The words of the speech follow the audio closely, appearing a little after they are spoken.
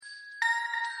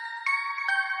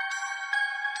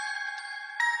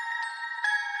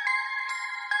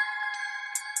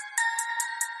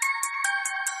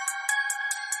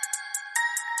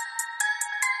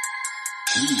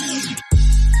Something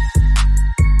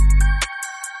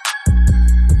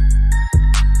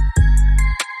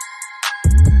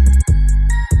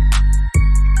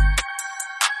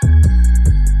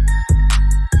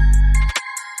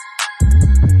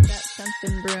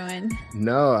brewing.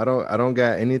 No, I don't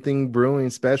got anything brewing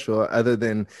special other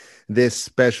than this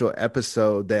special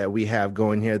episode that we have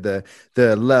going here, the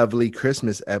lovely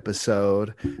Christmas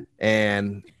episode,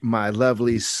 and my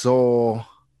lovely soul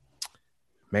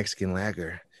Mexican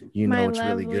lager. You know, it's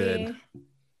really good.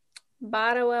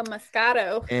 Bottle of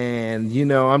Moscato. And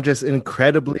I'm just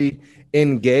incredibly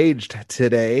engaged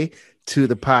today to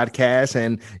the podcast,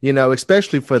 and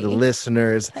especially for the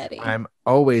listeners, petty. I'm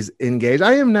always engaged.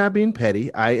 I am not being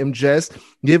petty. I am just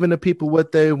giving the people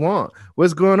what they want.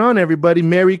 What's going on, everybody?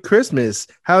 Merry Christmas.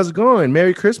 How's it going?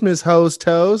 Merry Christmas, Hoes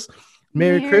Toes.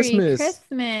 Merry Christmas.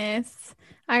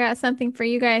 I got something for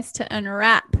you guys to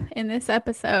unwrap in this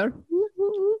episode.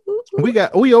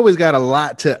 We always got a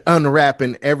lot to unwrap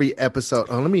in every episode.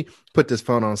 Oh, let me put this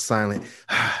phone on silent.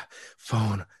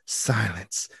 Phone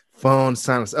silence.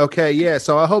 Okay, yeah.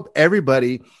 So I hope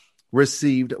everybody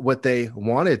received what they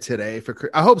wanted today.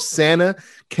 I hope Santa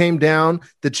came down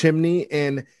the chimney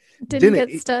and didn't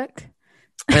get stuck.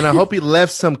 And I hope he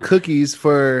left some cookies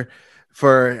for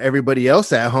everybody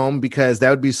else at home, because that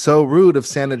would be so rude if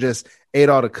Santa just ate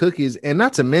all the cookies. And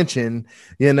not to mention,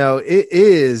 it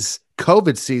is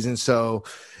COVID season, so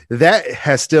that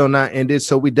has still not ended.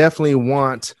 So we definitely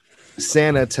want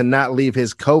Santa to not leave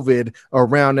his COVID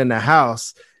around in the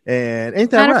house. And ain't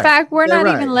that matter right? of fact, we're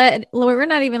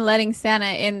not even letting Santa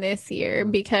in this year,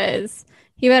 because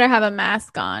he better have a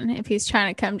mask on if he's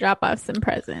trying to come drop off some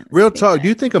presents. Real talk. Do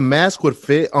you think a mask would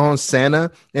fit on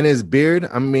Santa and his beard?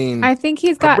 I mean, I think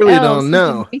he's got. I really don't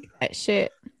know that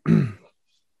shit.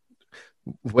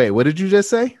 Wait, what did you just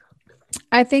say?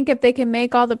 I think if they can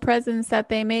make all the presents that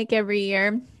they make every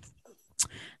year,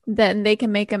 then they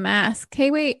can make a mask.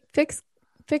 Hey, wait, fix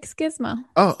Gizmo.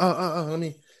 Oh,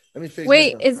 let me fix.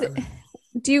 Wait, Gizmo.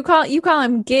 You call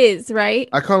him Giz, right?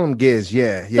 I call him Giz.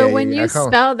 Yeah. So when you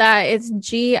spell that, it's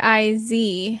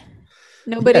Giz.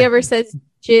 Nobody ever says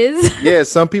Jizz. Yeah,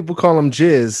 some people call him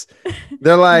Jizz.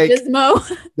 They're like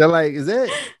Gizmo. They're like, is that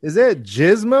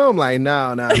Gizmo? I'm like,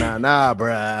 no,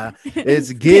 bruh.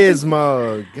 It's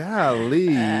Gizmo. Golly.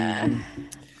 Yeah,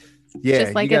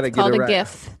 just like it's called a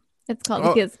GIF. It's called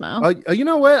a Gizmo. You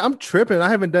know what? I'm tripping. I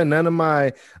haven't done none of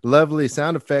my lovely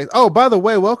sound effects. Oh, by the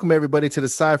way, welcome everybody to the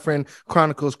Sci-Friend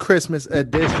Chronicles Christmas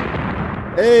edition.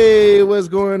 Hey, what's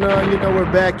going on? We're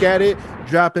back at it,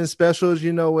 dropping specials.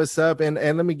 You know what's up. And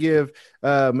let me give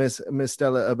Miss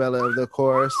Stella Abella the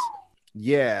chorus.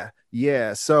 Yeah.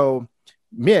 So,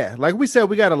 yeah, like we said,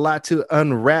 we got a lot to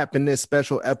unwrap in this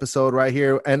special episode right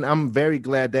here. And I'm very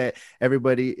glad that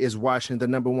everybody is watching the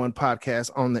number one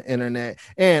podcast on the internet,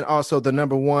 and also the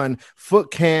number one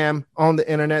foot cam on the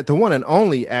internet, the one and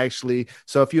only, actually.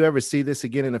 So if you ever see this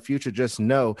again in the future, just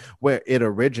know where it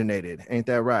originated. Ain't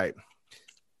that right?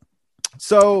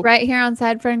 So right here on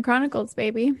Sci-Friend Chronicles,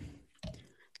 baby.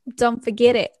 Don't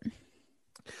forget it.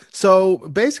 So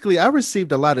basically, I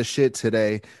received a lot of shit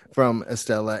today from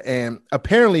Estella, and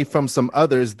apparently from some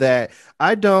others, that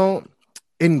I don't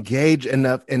engage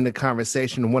enough in the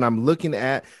conversation when I'm looking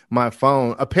at my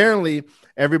phone. Apparently,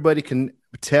 everybody can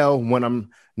tell when I'm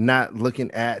not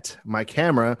looking at my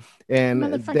camera,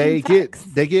 and they get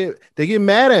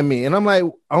mad at me, and I'm like,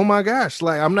 oh my gosh,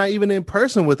 like I'm not even in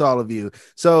person with all of you.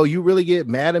 So you really get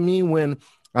mad at me when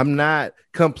I'm not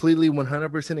completely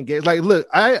 100% engaged. Like, look,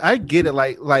 I get it.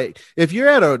 Like if you're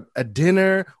at a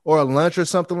dinner or a lunch or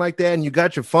something like that, and you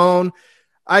got your phone,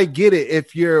 I get it.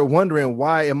 If you're wondering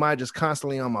why am I just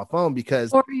constantly on my phone,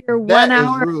 because or you're 1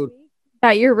 hour rude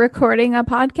that you're recording a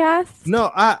podcast.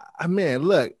 No, I mean,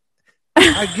 look,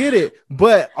 I get it,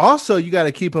 but also you got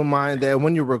to keep in mind that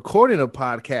when you're recording a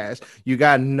podcast, you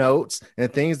got notes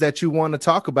and things that you want to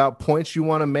talk about, points you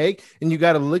want to make, and you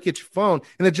got to look at your phone.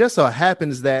 And it just so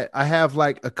happens that I have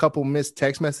like a couple missed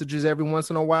text messages every once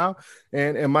in a while,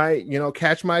 and it might,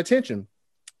 catch my attention.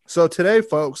 So today,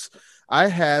 folks, I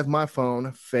have my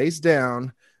phone face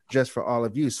down just for all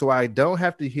of you, so I don't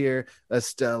have to hear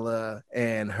Estella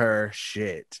and her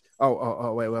shit.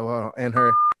 Oh, wait, hold on. And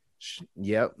her,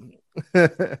 yep.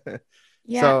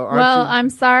 Yeah. So I'm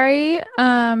sorry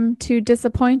to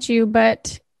disappoint you,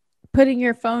 but putting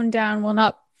your phone down will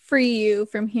not free you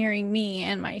from hearing me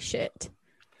and my shit.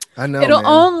 I know it'll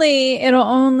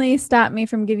only stop me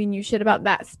from giving you shit about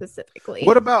that specifically.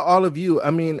 What about all of you?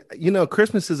 I mean,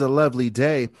 Christmas is a lovely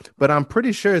day, but I'm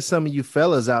pretty sure some of you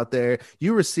fellas out there,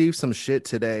 you received some shit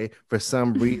today for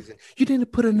some reason. You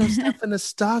didn't put enough stuff in the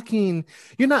stocking.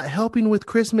 You're not helping with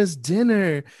Christmas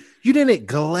dinner. You didn't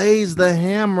glaze the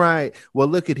ham right. Well,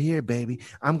 look at here, baby.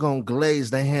 I'm gonna glaze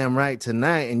the ham right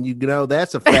tonight, and you know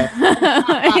that's a fact.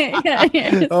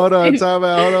 Hold on, hold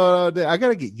on. I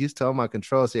gotta get used to all my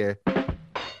controls here.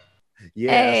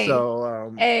 Yeah.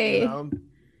 So,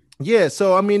 yeah,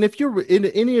 so I mean, if you're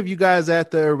any of you guys out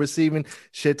there receiving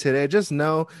shit today, just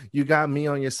know you got me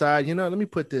on your side. You know, let me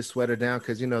put this sweater down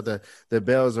because you know the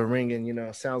bells are ringing. You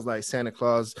know, sounds like Santa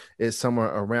Claus is somewhere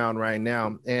around right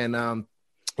now, and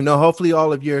you know, hopefully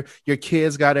all of your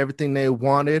kids got everything they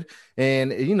wanted,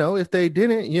 and you know, if they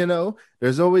didn't, you know,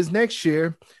 there's always next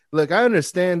year. Look, I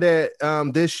understand that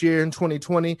this year in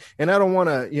 2020, and I don't want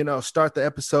to, you know, start the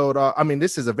episode. I mean,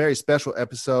 this is a very special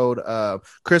episode,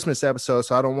 Christmas episode,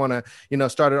 so I don't want to, you know,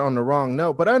 start it on the wrong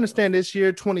note. But I understand this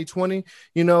year, 2020,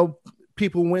 you know,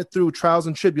 people went through trials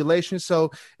and tribulations.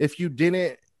 So if you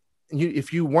didn't,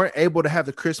 if you weren't able to have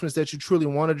the Christmas that you truly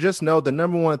wanted, just know the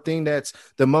number one thing that's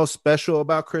the most special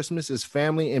about Christmas is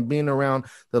family and being around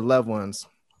the loved ones.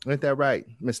 Ain't that right,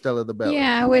 Miss Stella the Bella?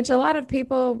 Yeah, which a lot of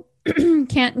people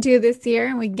can't do this year,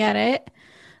 and we get it.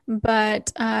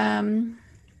 But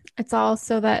it's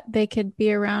also that they could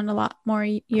be around a lot more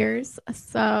years.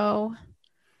 So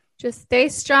just stay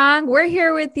strong. We're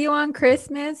here with you on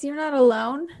Christmas. You're not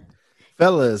alone.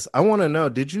 Fellas, I want to know,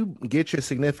 did you get your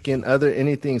significant other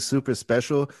anything super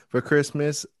special for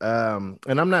Christmas? And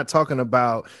I'm not talking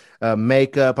about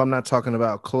makeup. I'm not talking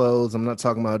about clothes. I'm not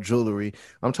talking about jewelry.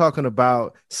 I'm talking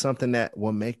about something that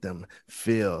will make them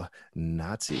feel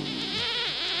naughty.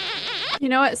 You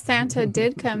know what Santa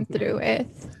did come through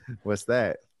with? What's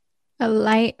that? A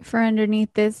light for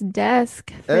underneath this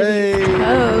desk for these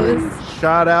clothes.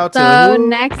 Shout out to who?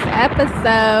 Next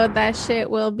episode, that shit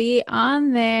will be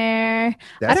on there.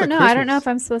 I don't know. I don't know if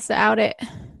I'm supposed to out it.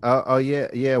 Oh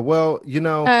yeah. Well, you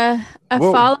know,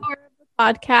 follower of the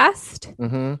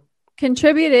podcast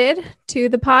contributed to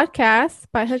the podcast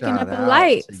by hooking up a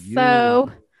light. So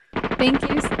thank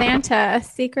you, Santa,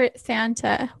 Secret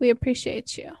Santa. We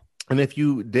appreciate you. And if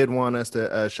you did want us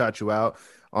to shout you out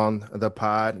on the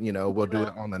pod, you know, we'll do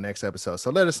it on the next episode.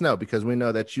 So let us know, because we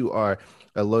know that you are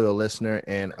a loyal listener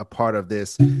and a part of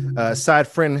this Side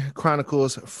Friend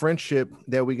Chronicles friendship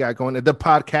that we got going, the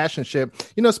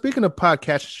podcationship. You know, speaking of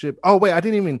podcationship, oh wait, I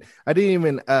didn't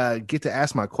even get to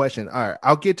ask my question. All right,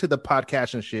 I'll get to the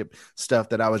podcationship stuff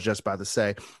that I was just about to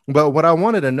say. But what I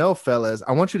wanted to know, fellas,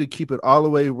 I want you to keep it all the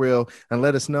way real and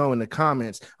let us know in the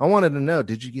comments. I wanted to know,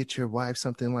 did you get your wife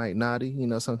something like naughty, you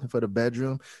know, something for the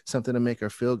bedroom, something to make her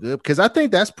feel good? Because I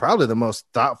think that's probably the most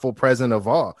thoughtful present of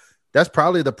all. That's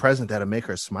probably the present that'll make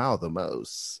her smile the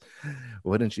most.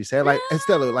 Wouldn't you say? Like,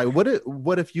 Estella, like,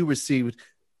 what if you received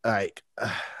like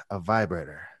a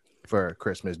vibrator for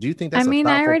Christmas? Do you think that's? I mean,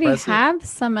 I already have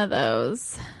some of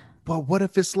those. But what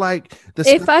if it's like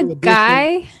if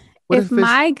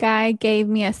my guy gave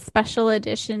me a special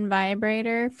edition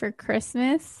vibrator for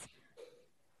Christmas,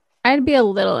 I'd be a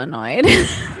little annoyed.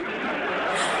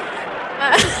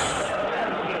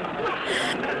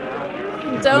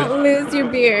 Don't lose your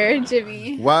beer,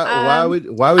 Jimmy. Why would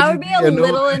I would be a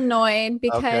little annoyed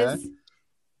because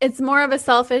it's more of a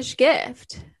selfish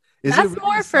gift. That's really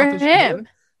more for him. Gift?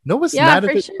 No, it's not.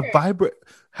 For sure.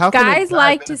 How guys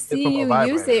like to see you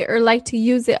use it or like to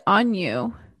use it on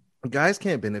you. Guys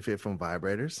can't benefit from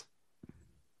vibrators.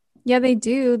 Yeah, they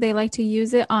do. They like to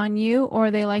use it on you,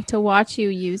 or they like to watch you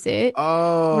use it.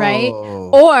 Oh, right.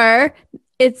 Or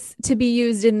it's to be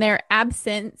used in their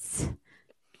absence.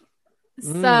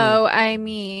 So I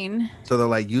mean, so they're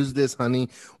like, use this, honey,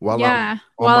 while I'm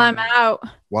out,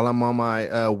 while I'm on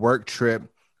my work trip,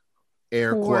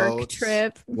 air quotes,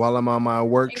 while I'm on my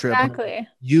work trip,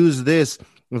 use this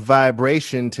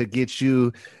vibration to get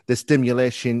you the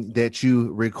stimulation that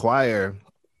you require.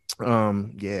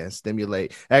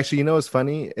 Stimulate. Actually, you know what's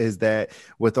funny is that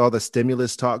with all the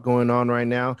stimulus talk going on right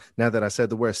now that I said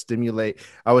the word stimulate,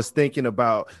 I was thinking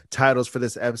about titles for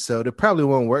this episode. It probably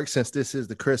won't work since this is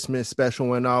the Christmas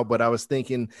special and all, but I was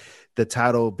thinking the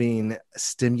title being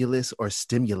stimulus or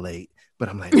stimulate, but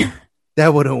I'm like,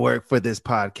 that wouldn't work for this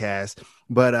podcast.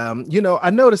 But you know,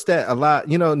 I noticed that a lot,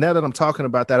 you know, now that I'm talking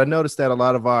about that, I noticed that a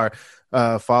lot of our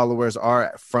followers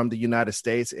are from the United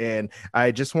States, and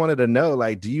I just wanted to know,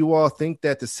 like, do you all think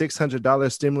that the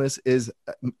 $600 stimulus is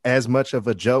as much of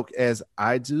a joke as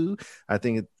I do? I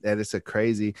think that it's a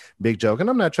crazy big joke, and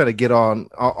I'm not trying to get on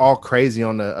all crazy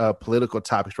on the political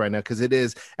topics right now, because it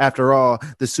is, after all,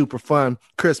 the super fun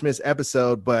Christmas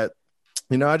episode. But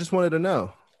you know, I just wanted to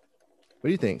know, what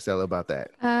do you think, Stella, about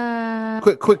that?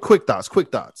 Quick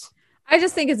thoughts. I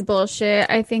just think it's bullshit.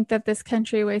 I think that this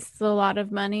country wastes a lot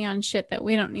of money on shit that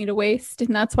we don't need to waste.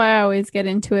 And that's why I always get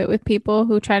into it with people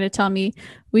who try to tell me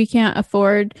we can't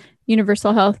afford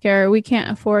universal health care. We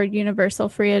can't afford universal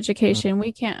free education.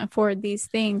 We can't afford these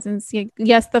things. And see,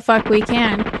 yes, the fuck we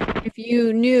can. If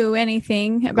you knew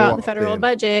anything about the federal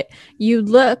budget, you'd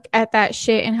look at that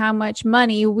shit and how much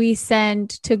money we send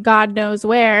to God knows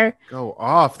where. Go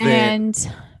off then.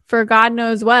 And for God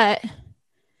knows what.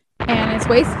 And it's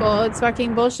wasteful. It's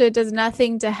fucking bullshit. It does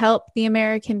nothing to help the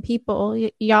American people.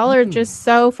 Y'all are just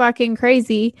so fucking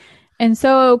crazy and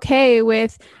so okay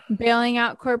with bailing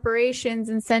out corporations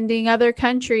and sending other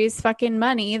countries fucking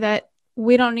money that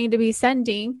we don't need to be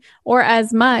sending or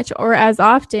as much or as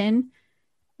often.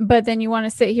 But then you want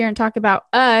to sit here and talk about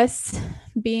us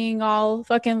being all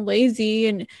fucking lazy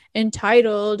and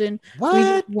entitled and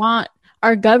we want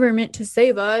our government to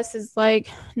save us. Is like,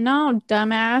 no,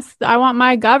 dumbass. I want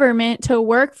my government to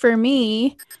work for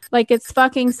me like it's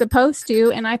fucking supposed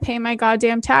to, and I pay my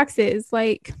goddamn taxes.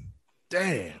 Like,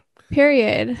 damn.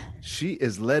 Period. She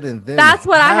is letting them. That's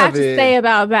what I have to say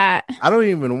about that. I don't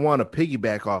even want to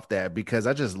piggyback off that because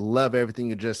I just love everything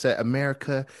you just said.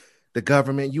 America, the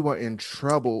government, you are in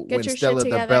trouble when Stella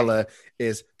DeBella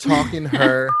is talking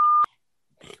her.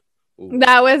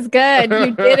 That was good.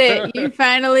 You did it. You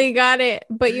finally got it.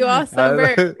 But you also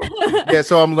burped. Yeah,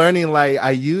 so I'm learning, like,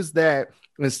 I use that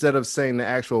instead of saying the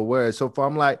actual word. So if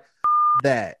I'm like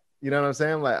that, you know what I'm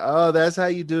saying? I'm like, oh, that's how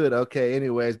you do it. Okay,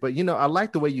 anyways. But, you know, I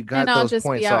like the way you got those points off. And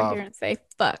I'll just be out here and say,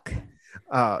 fuck.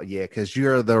 Oh, yeah, because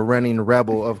you're the running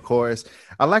rebel, of course.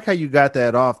 I like how you got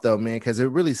that off, though, man, because it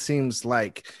really seems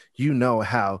like you know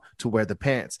how to wear the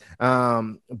pants.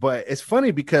 But it's funny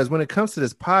because when it comes to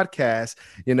this podcast,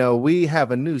 you know, we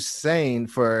have a new saying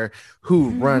for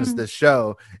who runs the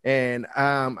show. And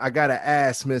I got to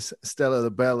ask Miss Stella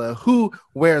DeBella, who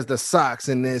wears the socks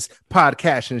in this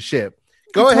podcast ship?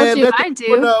 Go ahead. I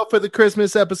do. Know for the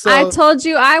Christmas episode. I told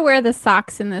you I wear the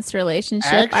socks in this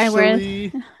relationship. Actually, I wear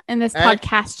in this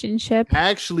podcastingship.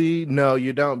 Actually, no,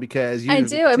 you don't, because I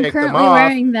do. I'm currently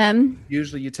wearing them.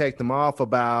 Usually you take them off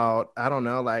about, I don't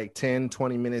know, like 10,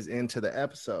 20 minutes into the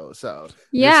episode. So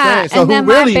yeah, so and then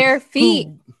my bare feet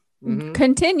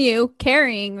continue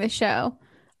carrying the show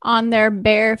on their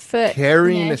bare foot.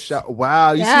 Carrying the show.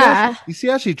 Wow. You see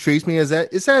how she treats me?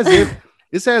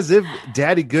 It's as if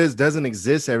Daddy Goods doesn't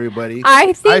exist, everybody.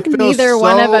 I think neither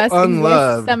one of us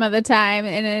exists some of the time,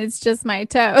 and it's just my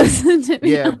toes.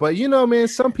 Yeah, but, you know, man,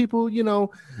 some people, you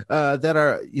know, that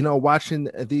are, you know, watching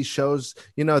these shows,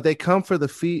 you know, they come for the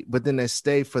feet, but then they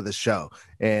stay for the show.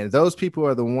 And those people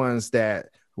are the ones that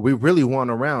we really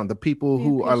want around, the people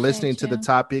who are listening to the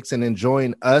topics and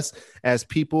enjoying us as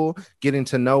people, getting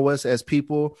to know us as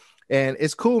people. And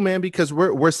it's cool, man, because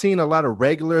we're seeing a lot of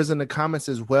regulars in the comments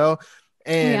as well.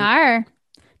 And we are.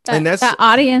 That's that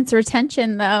audience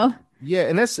retention, though. Yeah,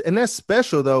 and that's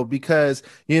special, though, because,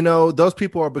 you know, those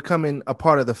people are becoming a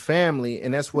part of the family,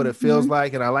 and that's what it feels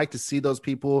like. And I like to see those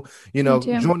people, you know,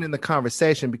 join in the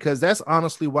conversation, because that's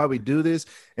honestly why we do this.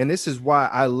 And this is why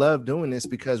I love doing this,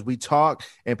 because we talk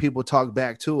and people talk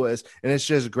back to us, and it's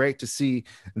just great to see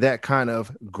that kind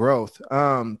of growth.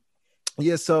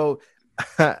 Yeah, so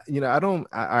you know, all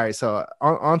right, so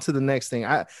on to the next thing.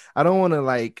 I don't want to,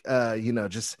 like, you know,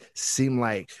 just seem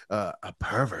like a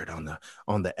pervert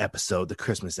on the episode, the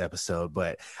Christmas episode,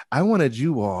 but I wanted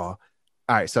you all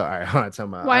right, hold on,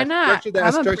 talking about, why not?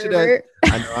 That.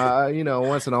 I know, you know,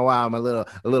 once in a while I'm a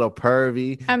little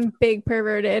pervy. I'm big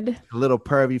perverted. A little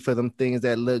pervy for them things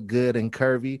that look good and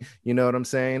curvy. You know what I'm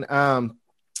saying?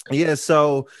 Yeah,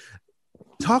 so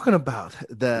talking about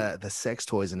the sex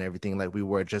toys and everything, like we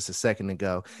were just a second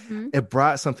ago, it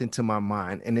brought something to my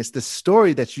mind, and it's the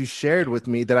story that you shared with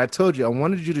me that I told you I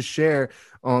wanted you to share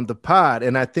on the pod.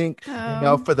 And I think, you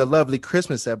know, for the lovely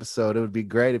Christmas episode, it would be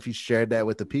great if you shared that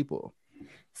with the people.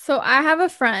 So I have a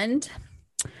friend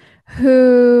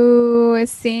who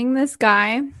is seeing this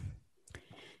guy,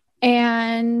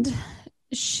 and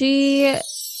she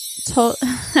told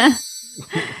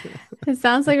it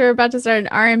sounds like we're about to start an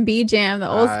R&B jam, the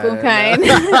old school kind.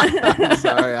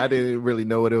 Sorry, I didn't really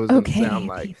know what it was going to sound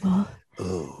like. People.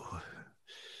 Ooh.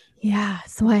 Yeah,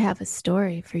 so I have a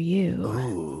story for you.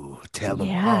 Ooh, tell them.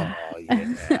 Yeah. Oh,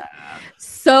 yeah.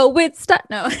 So it's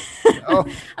no. Oh,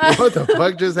 what the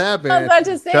fuck just happened? I was about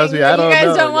to say, you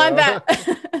guys don't want that.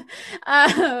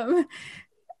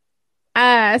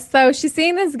 So she's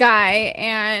seeing this guy,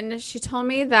 and she told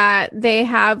me that they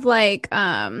have like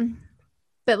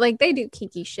that, like, they do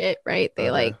kinky shit, right?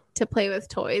 They like to play with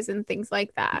toys and things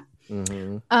like that.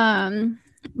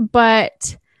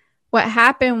 But what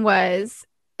happened was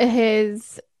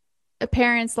his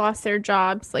parents lost their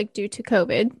jobs like due to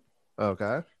COVID.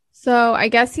 Okay. So I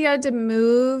guess he had to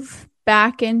move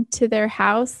back into their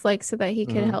house, like so that he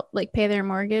could Hmm. help like pay their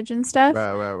mortgage and stuff.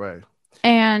 Right, right, right.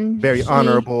 And Very he,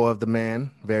 honorable of the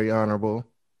man. Very honorable.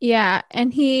 yeah,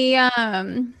 and he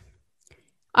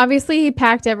obviously he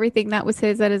packed everything that was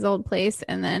his at his old place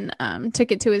and then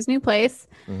took it to his new place.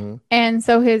 Hmm. And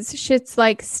so his shit's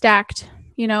like stacked,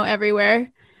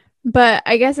 everywhere. But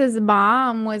I guess his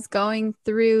mom was going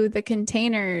through the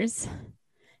containers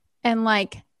and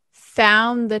like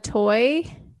found the toy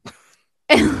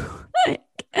and,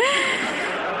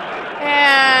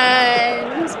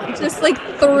 and just like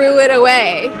threw it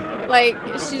away. Like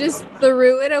she just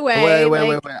threw it Wait, away. wait, wait,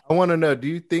 Like, wait. I want to know, do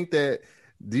you think that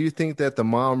the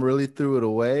mom really threw it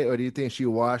away, or do you think she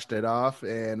washed it off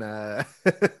and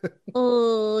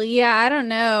oh yeah, I don't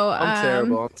know. I'm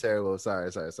terrible. I'm terrible.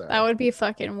 Sorry, sorry, That sorry. would be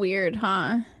fucking weird,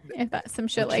 huh? If that some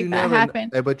shit But you like that never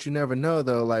happened. but you never know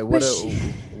though. Like But she,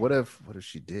 what if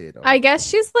she did? Oh I my guess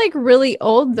she's like really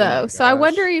old oh my though. So I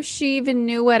wonder gosh. if she even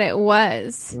knew what it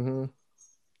was Hmm.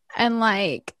 and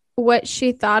like what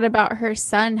she thought about her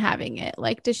son having it.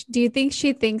 Like, do you think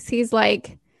she thinks he's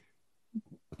like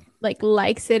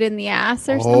likes it in the ass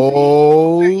or something?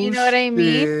 Or, you Oh know what I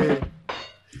mean? shit.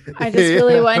 I just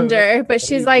really Yeah. wonder. But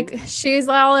she's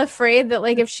all afraid that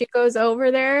like if she goes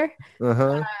over there,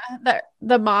 Uh-huh. that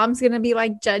the mom's gonna be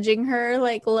like judging her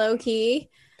like low key.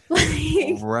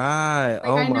 Like Right. Like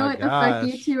Oh I know my what the fuck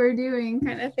you gosh. two are doing,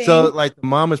 kind of So thing. like the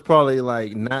mom is probably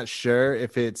like not sure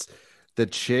if it's the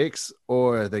chicks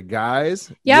or the guys.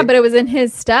 Yeah, Yeah. but it was in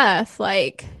his stuff.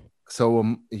 Like,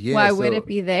 So yeah, why would it so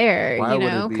be there? why would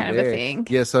it be Kind of a there? thing.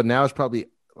 Yeah, so now it's probably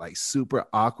like super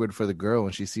awkward for the girl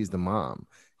when she sees the mom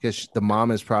because the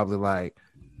mom is probably like,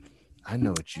 I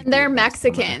know what you And they're did last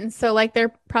summer. Mexican, so like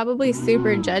they're probably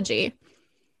super judgy.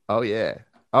 Oh yeah.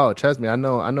 Oh, trust me, I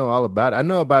know all about it. I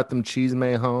know about them cheese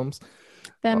made homes.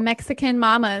 The Oh, Mexican the,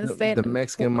 mamas the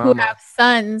Mexican who have mama.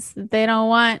 sons, they don't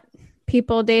want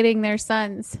people dating their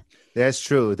sons. That's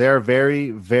true. They're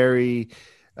very, very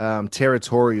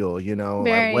territorial,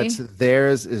 like what's Very,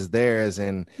 theirs is theirs.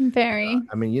 And very.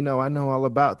 I mean, I know all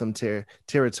about them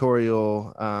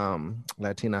territorial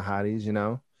Latina hotties.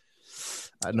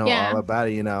 I know all Yeah. about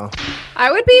it.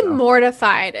 I would be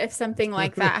mortified if something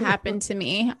like that happened to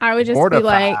me. I would just be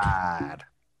like, Mortified.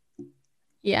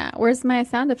 yeah, where's my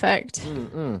sound effect?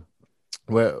 Mm-mm.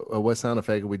 What sound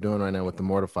effect are we doing right now with the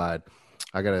mortified?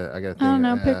 I got a I don't thing,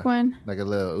 know, pick one. like a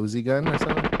little Uzi gun or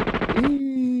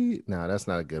something. No, that's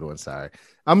not a good one. Sorry.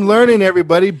 I'm learning,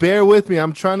 everybody. Bear with me.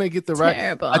 I'm trying to get the right. I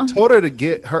Terrible. told her to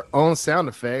get her own sound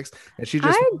effects, and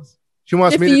I she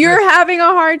wants If me to you're just. having a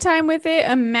hard time with it,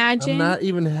 I'm imagine. not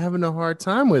even having a hard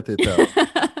time with it though.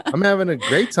 I'm having a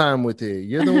great time with it.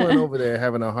 You're the one over there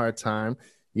having a hard time.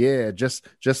 Yeah, just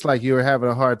like you were having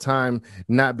a hard time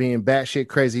not being batshit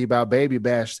crazy about Baby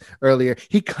Bash earlier.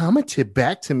 He commented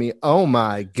back to me. Oh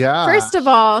my god. First of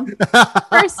all,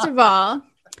 first of all,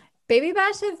 Baby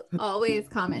Bash has always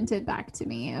commented back to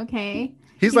me. Okay,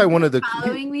 He's like one of the.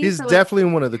 following me He's for like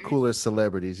definitely one of the 6 years. coolest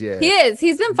celebrities. Yeah, He is.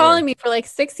 He's been yeah, following me for like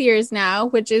 6 years now,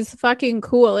 which is fucking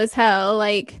cool as hell.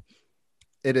 Like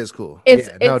it is cool. it's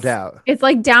Yeah, no it's doubt. it's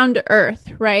like down to earth,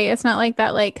 right? It's not like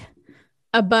that like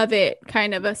above it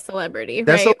kind of a celebrity,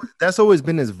 That's right? that's always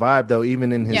been his vibe though,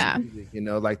 even in his Yeah,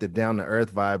 music. Like the down to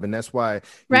earth vibe, and that's why his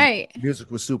right.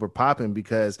 music was super popping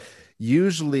because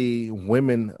usually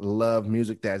women love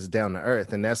music that's down to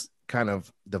earth, and that's kind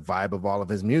of the vibe of all of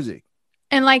his music.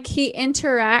 And like he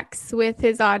interacts with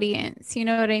his audience. You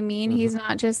know what I mean? Mhm. He's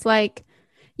not just like,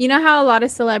 you know how a lot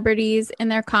of celebrities in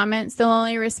their comments, they'll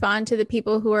only respond to the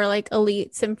people who are like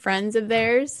elites and friends of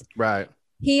theirs. Right.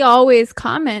 He always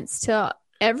comments to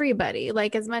everybody,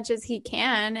 like as much as he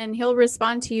can, and he'll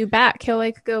respond to you back. He'll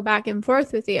like go back and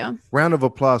forth with you. Round of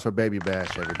applause for Baby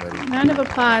Bash, everybody. Round of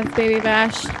applause, Baby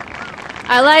Bash.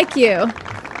 I like you.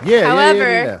 Yeah, yeah, However,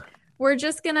 yeah, yeah. we're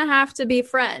just going to have to be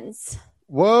friends.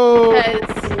 Whoa,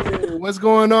 Because what's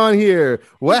going on here?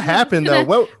 What happened though? What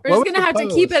we're what just was gonna the have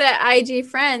to keep post? it at IG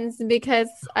friends because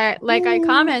I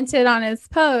commented on his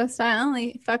post, I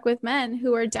only fuck with men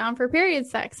who are down for period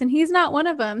sex, and he's not one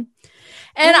of them.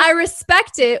 And I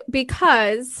respect it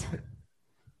because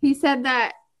he said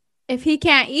that if he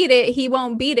can't eat it, he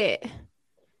won't beat it.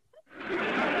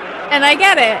 And I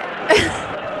get it.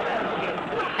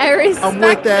 I respect I'm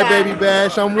with that, Baby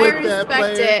Bash. I'm I with that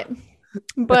respect player.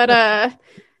 it.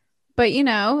 But you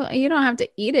don't have to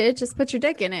eat it. Just put your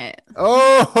dick in it.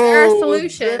 Oh, There are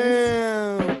solutions.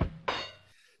 damn.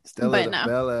 Stella But the no,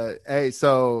 Bella. Hey,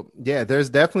 so yeah, there's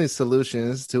definitely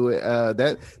solutions to it.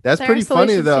 That's there are pretty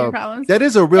funny solutions to your though. problems. That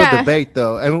is a real Yeah, debate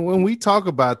though. And when we talk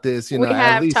about this, we at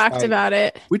have least talked like about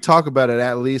it. we talk about it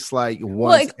at least like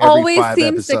Well, once it every always five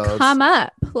seems to episodes. come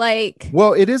up. Like,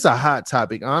 Well, it is a hot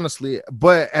topic, honestly.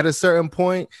 But at a certain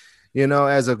point,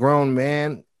 as a grown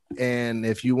man, and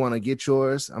if you want to get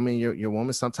yours, I mean, your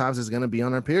woman sometimes is going to be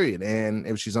on her period, and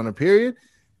if she's on her period,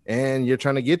 and you're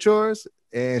trying to get yours,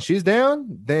 and she's down,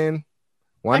 then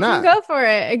why I can not? go for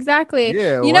it. Exactly.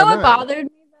 Yeah, You why know what not? bothered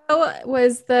me though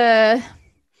was the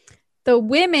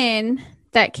women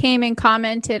that came and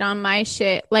commented on my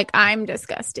shit like I'm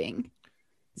disgusting.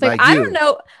 It's like Like I don't you.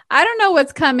 know. I don't know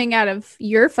what's coming out of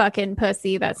your fucking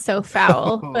pussy that's so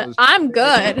foul, but Oh, I'm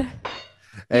good.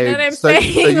 You know hey, what I'm so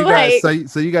saying? you got Like,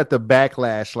 so you got the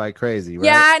backlash like crazy, right?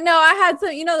 yeah, no, I had some,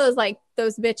 those like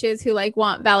those bitches who like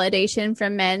want validation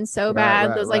from men so Right, bad.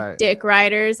 right, Those like right. dick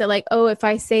riders that like, oh, if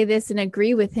I say this and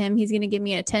agree with him, he's gonna give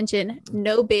me attention.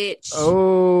 No, bitch.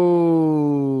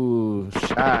 Oh,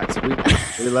 shots.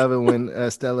 We love it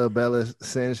when Stella Bella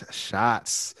sends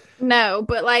shots. No,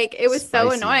 but like it was so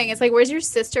Spicy. annoying. It's like, where's your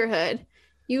sisterhood?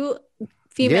 You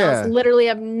females Yeah. literally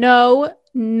have no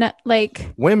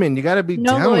like Women, you got to be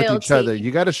no down with each other. loyalty.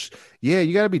 You got to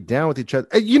you got to be down with each other.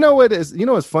 You know what is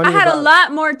what's I funny had a about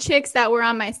lot more chicks that were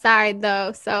on my side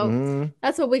though, so Mhm.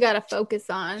 that's what we got to focus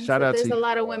on. Shout So out there's to a you.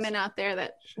 lot of women out there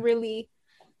that really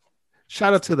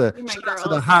Shout out to you're my shout out to the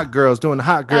girls. hot girls doing the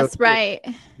hot girls. That's right.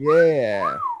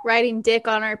 Yeah. Riding dick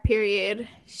on our period.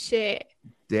 Shit.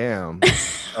 Damn.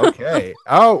 Okay.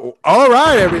 Oh, all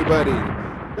right, everybody.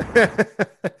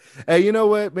 Hey, you know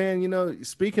what, man?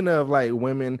 Speaking of like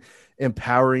women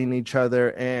empowering each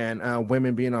other and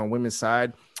women being on women's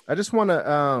side, I just want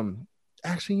to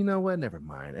actually, you know what? Never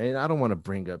mind. And I don't want to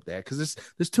bring up that because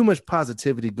there's too much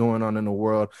positivity going on in the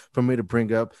world for me to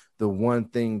bring up the one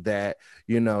thing that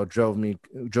drove me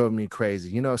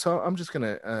crazy. So I'm just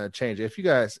gonna change it. If you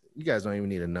guys don't even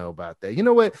need to know about that. You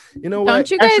know what? Don't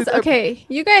you guys? Actually, Okay,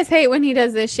 you guys hate when he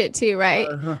does this shit too, right?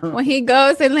 When he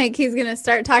goes and like he's gonna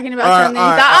start talking about something. He's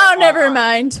like, oh, never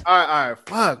mind. All right.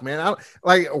 Fuck, man.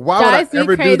 Why Drives would I me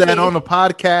ever do that crazy. on a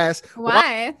podcast?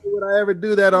 Why? Would I ever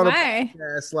do that on a Why?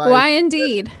 podcast? Like Why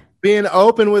indeed? being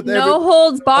open with No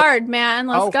holds barred, man.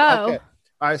 Let's go. Okay.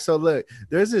 All right. So look,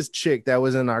 there's this chick that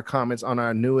was in our comments on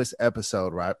our newest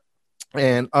episode, right?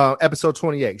 And episode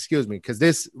 28, excuse me, because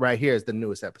this right here is the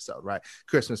newest episode, right?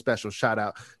 Christmas special. Shout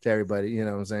out to everybody. You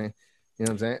know what I'm saying?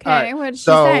 Okay, all right. what did she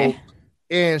say?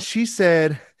 And she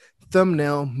said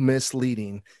thumbnail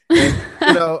misleading.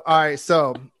 And all right.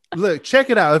 So look,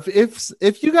 check it out.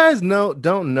 If you guys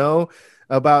don't know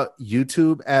about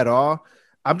YouTube at all,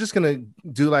 I'm just gonna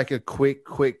do like a quick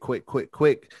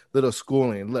little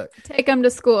schooling. Look, take them to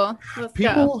school. Let's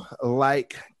people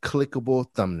like clickable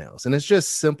thumbnails, and it's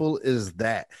just simple as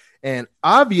that. And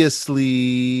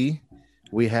obviously,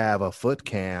 we have a foot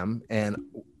cam, and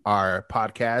our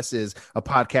podcast is a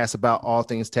podcast about all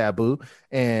things taboo.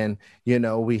 And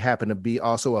we happen to be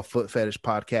also a foot fetish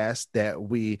podcast that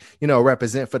we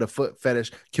represent for the foot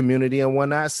fetish community and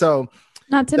whatnot. So.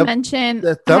 Not to mention,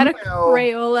 the thumbnail, thumbnail, I had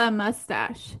a Crayola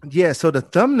mustache. Yeah, so the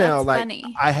thumbnail, that's like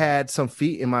funny. I had some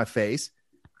feet in my face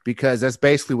because that's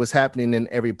basically what's happening in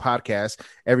every podcast.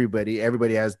 Everybody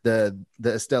has the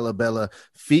Estella Bella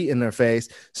feet in their face.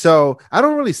 So I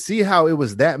don't really see how it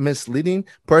was that misleading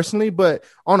personally. But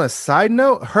on a side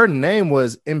note, her name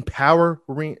was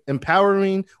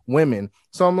empowering women.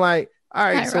 So I'm like, all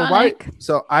right, ironic.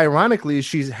 so ironically,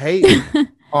 she's hating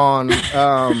on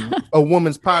a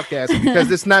woman's podcast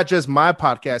because it's not just my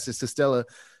podcast, it's Estella's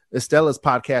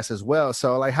podcast as well.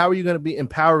 So like, how are you going to be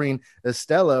empowering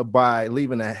Estella by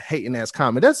leaving a hating ass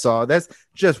comment? That's all. That's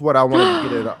just what I wanted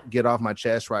to get off my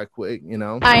chest right quick.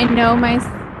 I know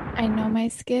my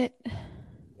skit.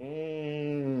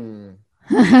 You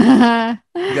got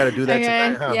to do that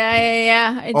tonight, huh?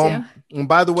 Yeah, I do. And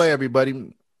by the way,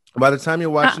 everybody, by the time you're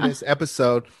watching this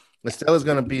episode, Estella's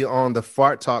going to be on the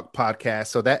Fart Talk podcast.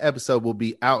 So that episode will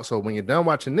be out. So when you're done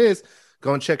watching this,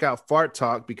 go and check out Fart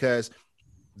Talk because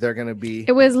they're going to be.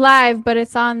 It was live, but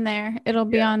it's on there. It'll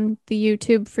be on the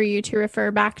YouTube for you to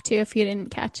refer back to if you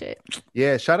didn't catch it.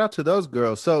 Yeah. Shout out to those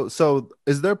girls. So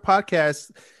is their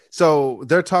podcast. So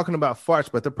they're talking about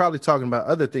farts, but they're probably talking about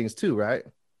other things too, right?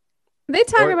 They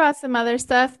talk about some other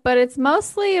stuff, but it's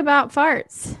mostly about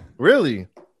farts. Really?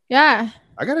 Yeah.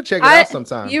 I gotta check it out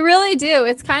sometime. You really do.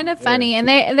 It's kind of funny, and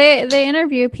they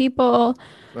interview people,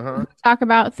 talk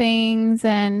about things,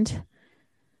 and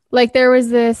like there was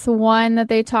this one that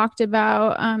they talked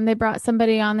about. They brought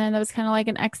somebody on there that was kind of like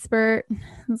an expert.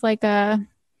 It was like I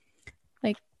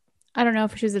don't know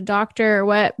if she was a doctor or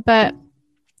what, but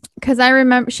because I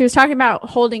remember she was talking about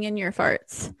holding in your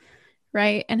farts,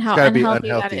 right? And how unhealthy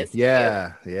that is for you.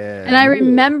 Yeah. And I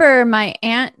remember my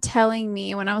aunt telling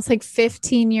me when I was like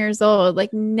 15 years old,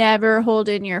 like never hold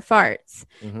in your farts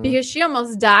because she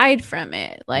almost died from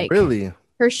it. Like really,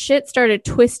 her shit started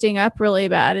twisting up really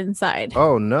bad inside.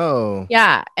 oh no.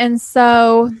 Yeah. And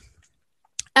so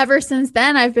ever since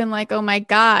then, I've been like, oh my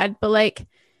God. But like,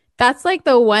 that's like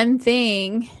the one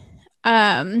thing,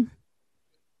 like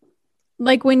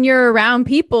when you're around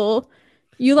people,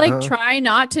 you like try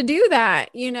not to do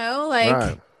that, you know,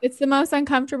 like it's the most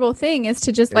uncomfortable thing is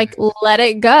to just like let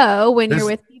it go when you're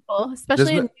with people,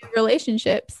 especially in new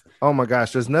relationships. Oh my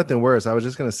gosh, there's nothing worse. I was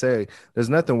just gonna say, there's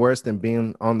nothing worse than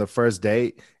being on the first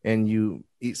date and you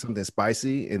eat something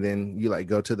spicy and then you like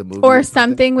go to the movie or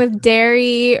something with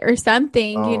dairy or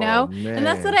something, you know? Man. And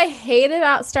that's what I hate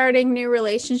about starting new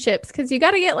relationships because you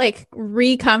got to get like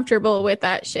re-comfortable with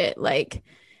that shit. Like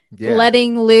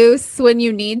letting loose when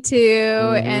you need to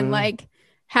and like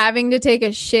having to take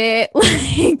a shit,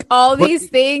 like all these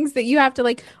things that you have to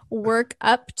like work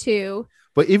up to.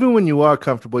 But even when you are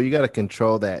comfortable, you got to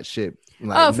control that shit.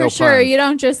 Like, for sure. You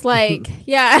don't just like,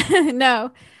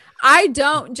 no, I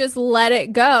don't just let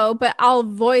it go, but I'll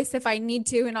voice if I need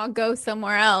to and I'll go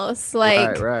somewhere else.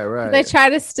 Like, right. I try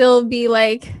to still be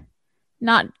like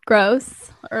not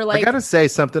gross or like. I got to say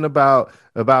something about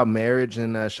marriage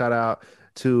and shout out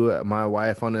to my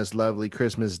wife on this lovely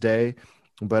Christmas day.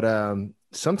 But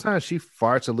sometimes she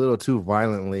farts a little too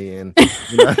violently, and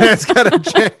you know, that's gotta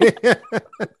change.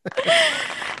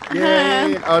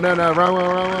 Yeah. Oh no, wrong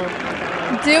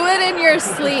one. Do it in your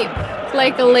sleep,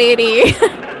 like a lady.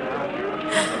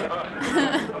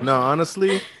 No,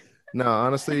 honestly,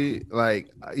 like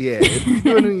if you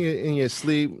do it in your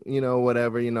sleep, you know,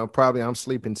 whatever, you know, probably I'm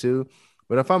sleeping too.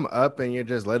 But if I'm up and you're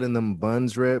just letting them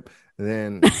buns rip,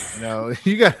 then you know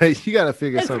you gotta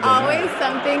figure something out. It's always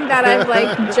something that I've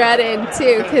like dreaded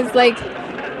too, because like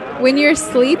when you're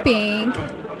sleeping,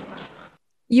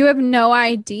 you have no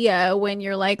idea when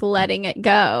you're like letting it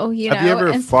go. You know, have you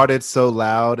ever farted so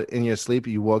loud in your sleep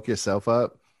you woke yourself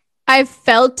up? I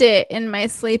felt it in my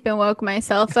sleep and woke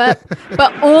myself up,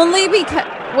 but only because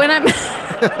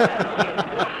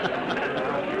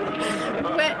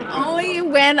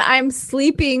when I'm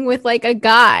sleeping with like a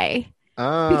guy.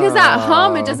 Because at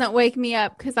home it doesn't wake me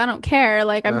up because I don't care,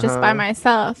 like I'm just by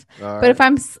myself. But if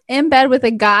I'm in bed with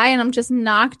a guy and I'm just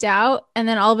knocked out and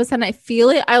then all of a sudden I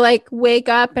feel it, I like wake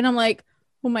up and I'm like,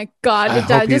 oh my God, did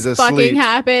that just fucking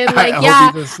happen? Like,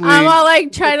 I'm all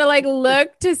like trying to like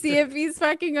look to see if he's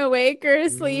fucking awake or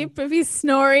asleep, if he's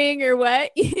snoring or what,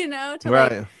 you know, to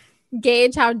like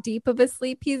gauge how deep of a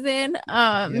sleep he's in.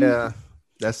 Yeah,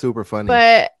 that's super funny.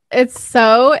 But it's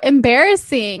so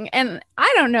embarrassing. And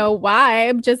I don't know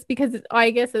why, just because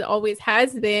I guess it always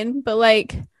has been, but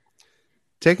like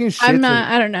taking shits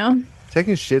I don't know.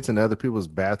 Taking shits in other people's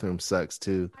bathrooms sucks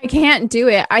too. I can't do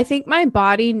it. I think my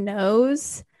body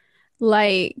knows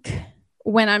like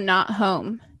when I'm not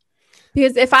home.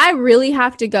 Because if I really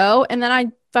have to go and then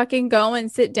I fucking go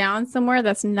and sit down somewhere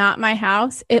that's not my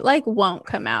house, it like won't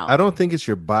come out. I don't think it's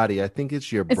your body. I think it's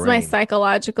your brain. It's my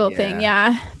psychological thing.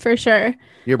 Yeah, for sure.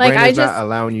 Your brain is not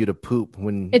allowing you to poop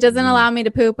when it doesn't allow me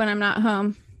to poop when I'm not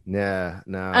home. Yeah,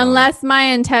 no. Unless my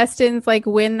intestines like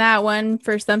win that one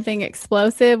for something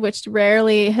explosive, which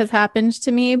rarely has happened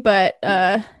to me. But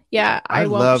yeah, I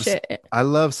won't shit. I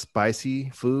love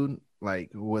spicy food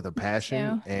like with a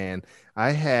passion, and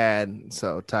I had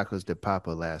tacos de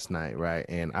papa last night, right?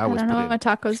 And I don't know what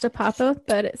tacos de papa,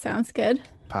 but it sounds good.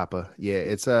 Papa, yeah,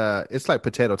 it's like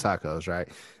potato tacos, right?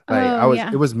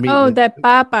 Like it was meat. Oh, the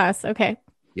papas, okay.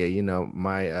 Yeah, you know,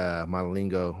 my my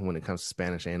lingo when it comes to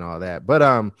Spanish ain't all that.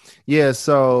 But yeah,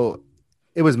 so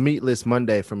it was meatless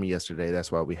Monday for me yesterday.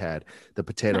 That's why we had the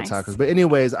potato tacos. But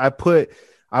anyways, I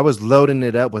was loading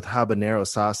it up with habanero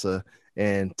salsa.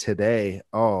 And today,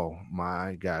 oh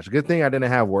my gosh, good thing I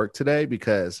didn't have work today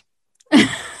because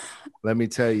let me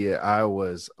tell you, I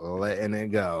was letting it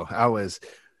go. I was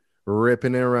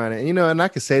ripping and running, you know, and I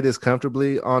can say this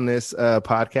comfortably on this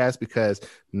podcast because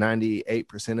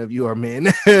 98% of you are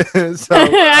men. So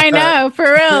I know,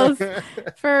 for reals.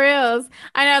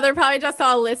 I know they're probably just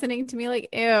all listening to me like,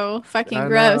 ew, fucking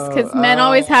gross, because men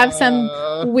always have some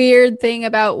weird thing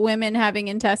about women having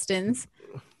intestines.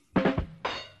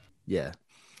 Yeah,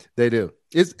 they do.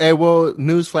 Well,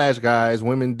 newsflash, guys,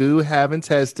 women do have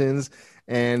intestines,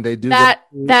 and they do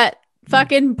that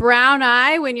fucking brown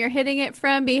eye when you're hitting it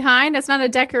from behind. That's not a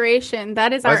decoration.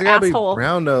 That is our asshole.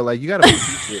 Brown though, like you gotta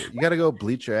bleach it. You gotta go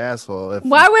bleach your asshole.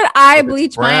 Why would I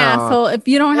bleach my asshole if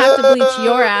you don't have to bleach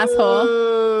your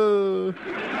asshole?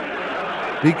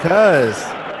 Because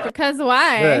Because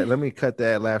why? Let me cut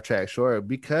that laugh track short.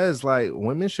 Because like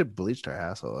women should bleach their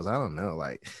assholes. I don't know.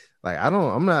 Like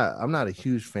I'm not a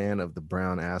huge fan of the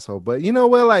brown asshole, but you know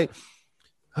what? Like,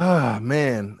 oh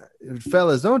man,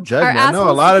 fellas, don't judge Are me. I know a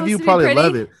assholes lot of supposed you to be probably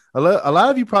love pretty? it. A lot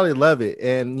of you probably love it,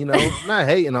 and you know, I'm not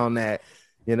hating on that.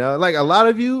 You know, like a lot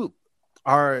of you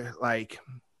are like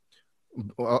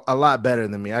a lot better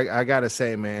than me. I gotta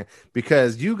say, man,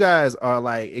 because you guys are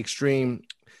like extreme,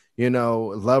 you know,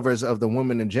 lovers of the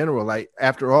woman in general. Like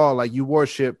after all, like you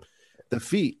worship the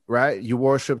feet, right? You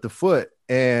worship the foot,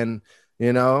 and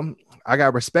you know, I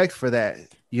got respect for that.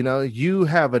 You know, you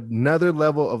have another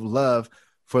level of love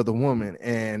for the woman,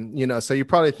 and you know, so you're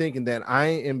probably thinking that I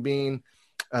am being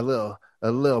a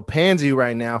little pansy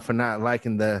right now for not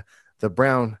liking the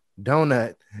brown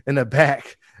donut in the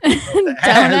back ass,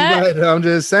 Donut? but I'm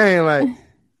just saying, like,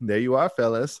 there you are,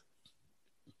 fellas.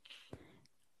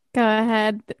 Go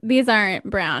ahead. These aren't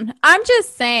brown. I'm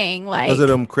just saying, Those are like,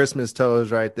 them Christmas toes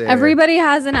right there. everybody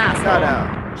has an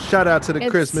asshole. Shout out to the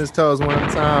It's Christmas toes one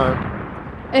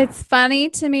time. it's funny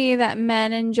to me that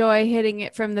men enjoy hitting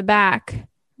it from the back,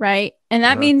 right? And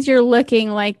that Uh-huh. means you're looking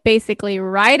like basically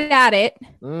right at it,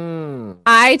 Mm,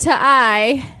 eye to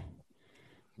eye,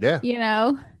 yeah, you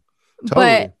know?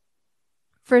 But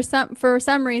totally. for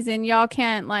some reason y'all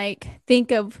can't like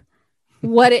think of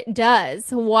what it does,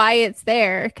 why it's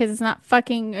there, because it's not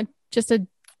just a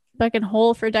fucking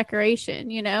hole for decoration,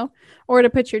 or to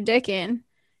put your dick in.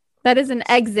 That is an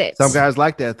Some exit. guys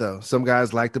like that though. Some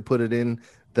guys like to put it in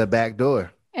the back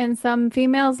door. And some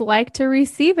females like to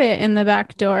receive it in the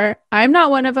back door. I'm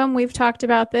not one of them. We've talked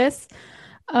about this.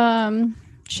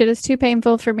 Shit is too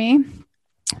painful for me.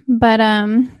 But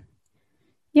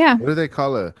yeah. What do they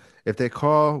call if they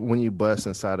call when you bust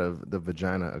inside of the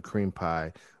vagina a cream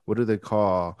pie? What do they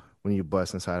call when you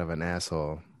bust inside of an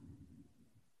asshole?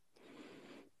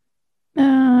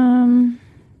 Um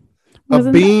A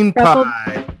wasn't that bean truffle?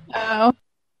 pie. Oh,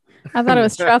 I thought it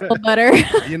was truffle butter.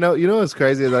 You know what's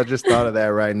crazy is I just thought of that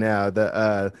right now.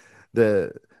 The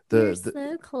You're the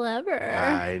so clever.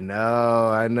 I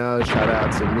know. Shout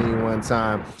out to me one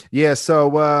time. Yeah.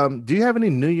 So, do you have any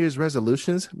New Year's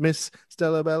resolutions, Miss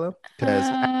Stella Bella? Because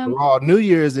after Um, all, New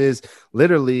Year's is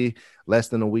literally less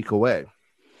than a week away.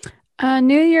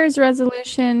 New Year's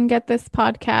resolution, get this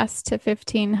podcast to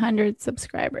 1,500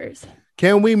 subscribers.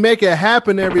 Can we make it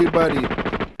happen, everybody?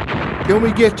 Can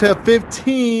we get to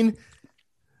 15?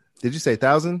 Did you say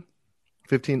 1,000?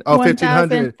 15? Oh,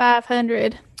 1,500.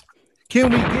 1,500 Can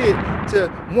we get to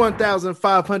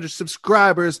 1,500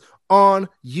 subscribers on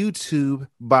YouTube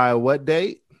by what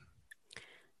date?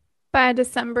 by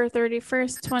December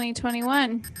 31st,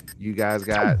 2021. You guys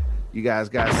got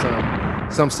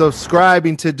some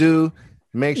subscribing to do.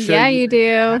 Make sure Yeah, you do.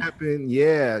 happen.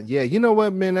 Yeah. You know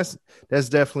what, man? That's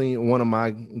definitely one of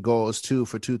my goals too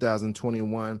for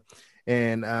 2021.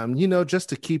 And you know, just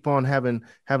to keep on having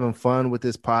fun with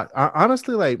this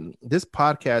honestly, like this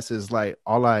podcast is like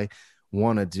all I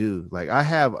want to do. Like I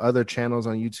have other channels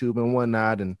on YouTube and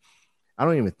whatnot, and I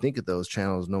don't even think of those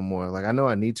channels no more. Like I know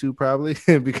I need to probably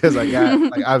because I got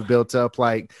like I've built up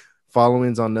like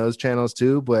followings on those channels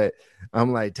too, but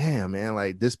I'm like, damn, man,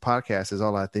 like this podcast is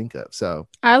all I think of. So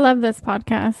I love this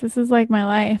podcast. This is like my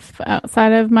life.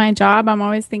 Outside of my job, I'm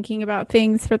always thinking about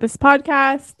things for this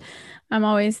podcast. I'm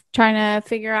always trying to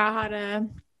figure out how to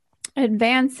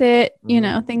advance it,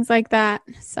 things like that.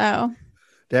 So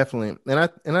definitely,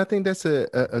 and I think that's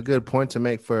a good point to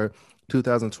make for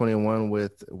 2021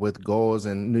 with goals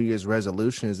and New Year's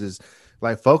resolutions is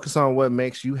like focus on what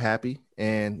makes you happy,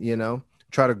 and you know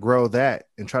try to grow that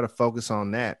and try to focus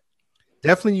on that.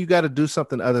 Definitely, you got to do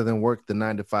something other than work the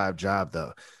 9 to 5 job,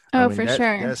 though. I oh, mean for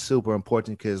sure. that's super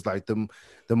important because like the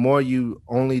more you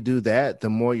only do that, the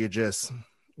more you're just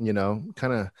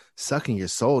kind of sucking your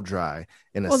soul dry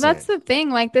in a Well, that's sense. the thing.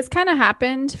 Like this kind of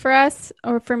happened for us,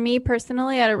 or for me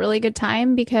personally, at a really good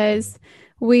time because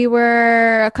we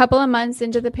were a couple of months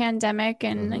into the pandemic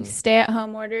and like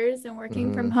stay-at-home orders and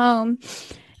working from home.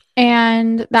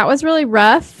 And that was really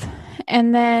rough.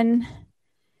 And then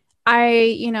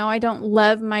I don't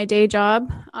love my day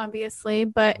job, obviously,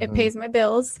 but it pays my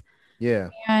bills Yeah.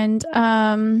 and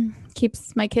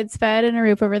keeps my kids fed and a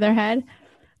roof over their head.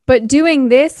 But doing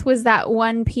this was that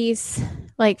one piece,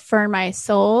 like for my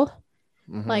soul,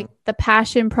 like the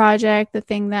passion project, the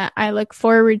thing that I look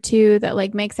forward to that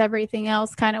like makes everything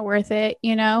else kind of worth it,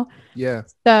 Yeah.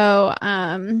 So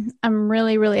I'm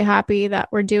really, really happy that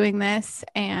we're doing this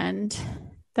and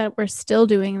that we're still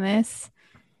doing this,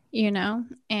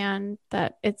 and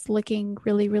that it's looking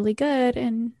really, really good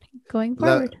and going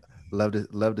forward.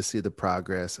 love to see the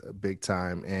progress big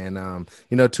time. And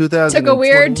Took a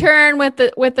weird 2020, turn with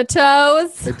the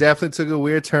toes. it definitely took a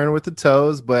weird turn with the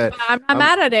toes, but But I'm not I'm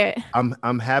mad at it.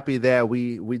 I'm happy that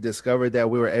we discovered that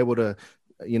we were able to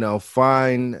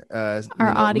find Our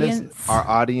audience. our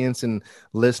audience and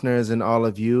listeners and all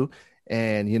of you.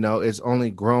 And it's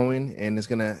only growing, and it's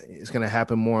gonna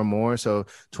happen more and more. So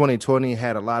 2020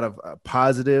 had a lot of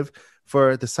positive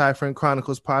for the Cypher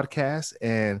Chronicles podcast,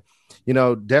 and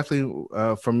definitely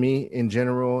for me in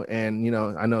general, and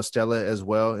I know Stella as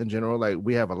well in general. Like,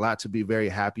 we have a lot to be very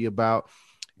happy about.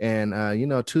 And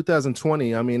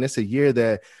 2020, I mean, it's a year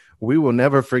that we will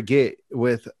never forget,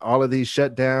 with all of these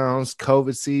shutdowns,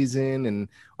 COVID season, and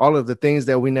all of the things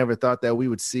that we never thought that we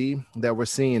would see that we're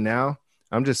seeing now.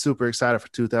 I'm just super excited for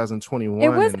 2021. It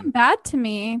wasn't bad to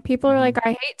me. People are like, I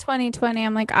hate 2020.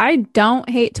 I'm like, I don't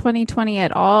hate 2020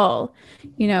 at all.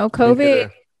 COVID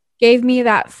gave me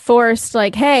that forced,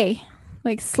 like, hey,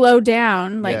 like, slow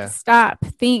down, like, stop,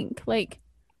 think, like,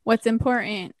 what's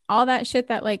important, all that shit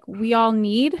that, like, we all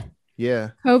need.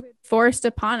 Yeah. COVID forced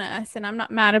upon us, and I'm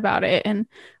not mad about it. And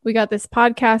we got this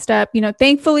podcast up.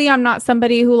 Thankfully, I'm not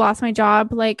somebody who lost my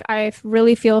job. Like, I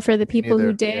really feel for the people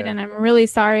who did, and I'm really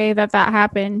sorry that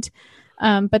happened.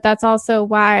 But that's also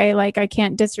why, like, I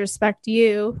can't disrespect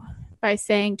you by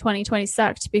saying 2020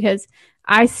 sucked, because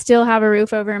I still have a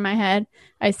roof over my head.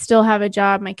 I still have a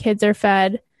job. My kids are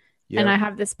fed, and I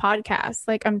have this podcast.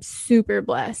 Like, I'm super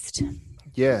blessed.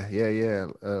 Yeah.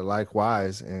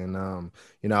 Likewise. And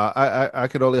I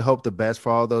could only hope the best for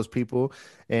all those people.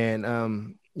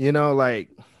 And like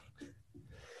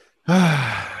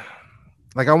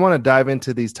like, I want to dive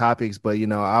into these topics, but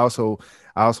I also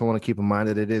want to keep in mind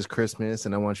that it is Christmas,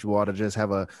 and I want you all to just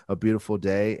have a beautiful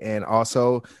day. And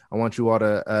also, I want you all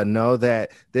to know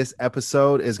that this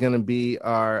episode is going to be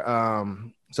our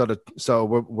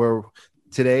we're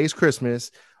today's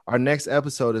Christmas. Our next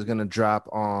episode is going to drop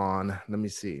on, let me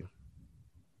see,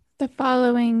 the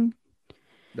following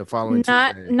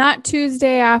Tuesday. Not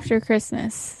Tuesday after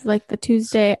Christmas, like the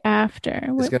Tuesday after.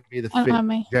 It's going to be the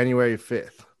 5th, January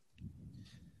 5th.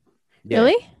 Yeah.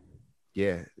 Really?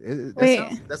 Yeah.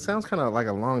 That sounds kind of like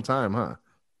a long time, huh?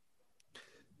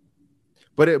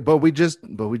 But we just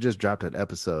dropped an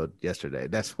episode yesterday.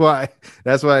 That's why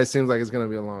it seems like it's going to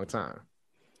be a long time.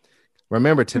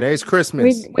 Remember, today's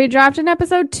Christmas. We dropped an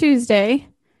episode Tuesday.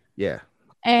 Yeah.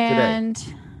 And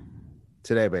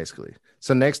today basically.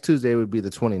 So next Tuesday would be the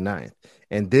 29th.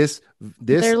 And this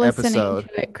they're episode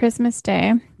to it Christmas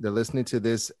Day. They're listening to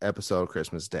this episode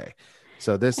Christmas Day.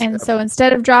 So so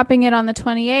instead of dropping it on the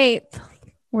 28th,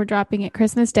 we're dropping it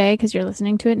Christmas Day, because you're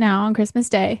listening to it now on Christmas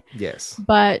Day. Yes.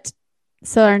 But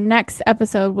so our next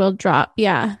episode will drop,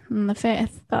 on the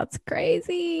 5th. That's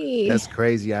crazy. That's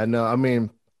crazy. I know. I mean,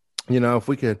 if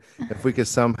we could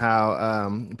somehow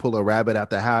pull a rabbit out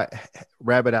the hat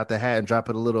and drop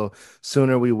it a little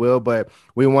sooner, we will. But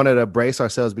we wanted to brace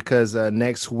ourselves, because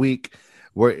next week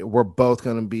we're both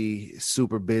going to be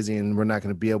super busy, and we're not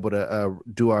going to be able to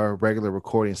do our regular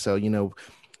recording. So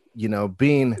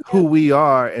being who we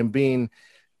are and being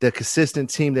the consistent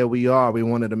team that we are, we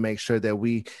wanted to make sure that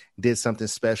we did something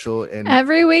special. And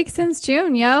every week since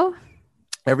June,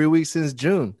 every week since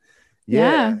June.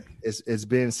 Yeah. It's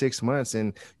been 6 months,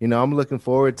 and I'm looking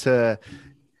forward to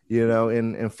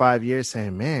in 5 years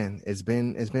saying, man, it's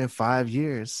been 5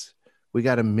 years. We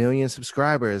got 1 million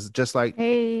subscribers, just like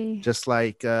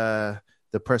the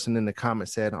person in the comment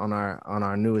said on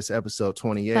our newest episode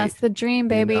 28. That's the dream,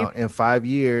 baby. In 5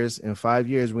 years, we're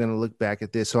gonna look back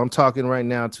at this. So I'm talking right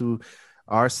now to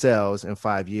ourselves in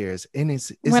 5 years, and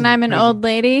when I'm an old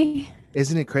lady.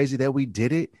 Isn't it crazy that we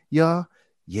did it, y'all?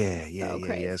 Yeah,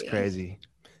 it's crazy.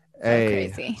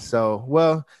 Crazy. So,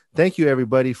 well, thank you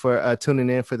everybody for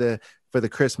tuning in for the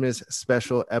Christmas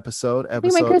special episode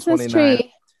Christmas 29.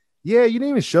 Tree. Yeah, you didn't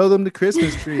even show them the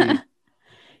Christmas tree.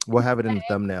 We'll have it in the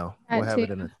thumbnail.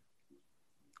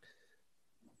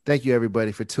 Thank you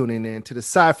everybody for tuning in to the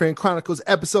Cypher Chronicles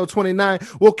episode 29.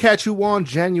 We'll catch you on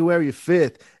January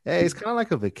 5th. Hey, it's kind of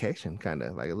like a vacation, kind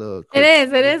of like a little. It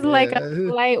is like a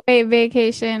lightweight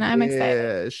vacation. I'm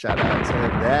excited. Yeah, shout out to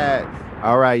that.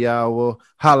 All right, y'all. We'll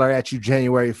holler at you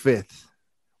January 5th.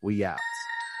 We out.